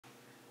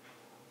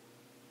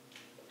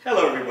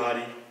Hello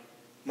everybody,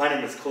 my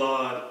name is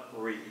Claude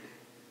Reed.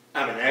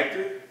 I'm an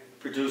actor,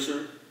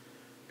 producer,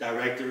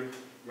 director,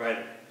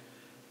 writer.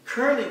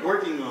 Currently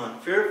working on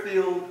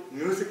Fairfield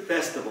Music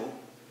Festival,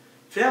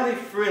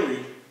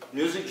 family-friendly,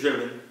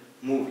 music-driven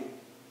movie.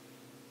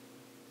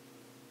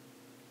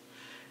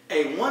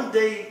 A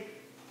one-day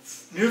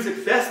music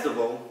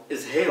festival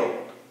is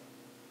held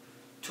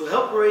to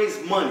help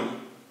raise money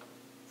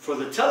for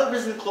the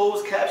television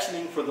closed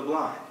captioning for the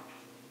blind.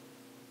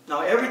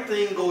 Now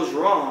everything goes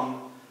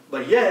wrong,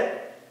 but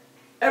yet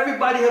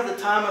everybody has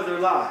the time of their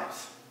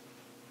lives.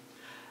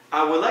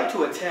 I would like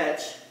to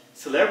attach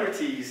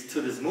celebrities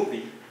to this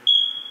movie,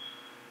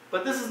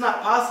 but this is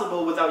not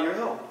possible without your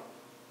help.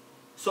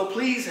 So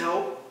please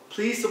help,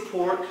 please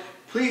support,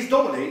 please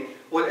donate.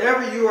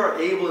 Whatever you are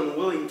able and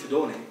willing to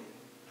donate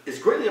is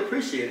greatly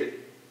appreciated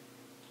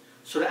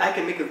so that I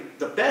can make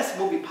the best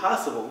movie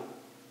possible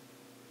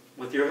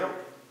with your help.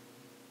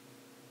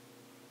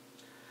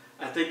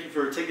 I thank you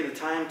for taking the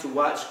time to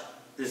watch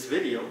this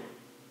video,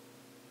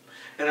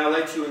 and I'd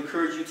like to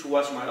encourage you to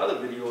watch my other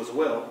video as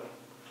well,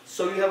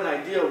 so you have an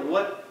idea of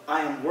what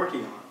I am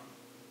working on,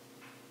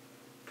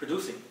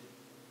 producing,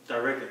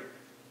 directing.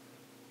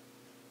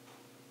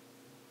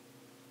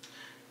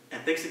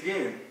 And thanks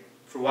again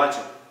for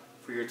watching,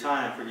 for your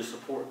time, for your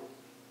support.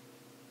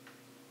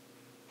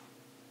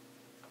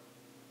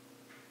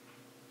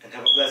 And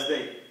have a blessed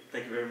day.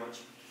 Thank you very much.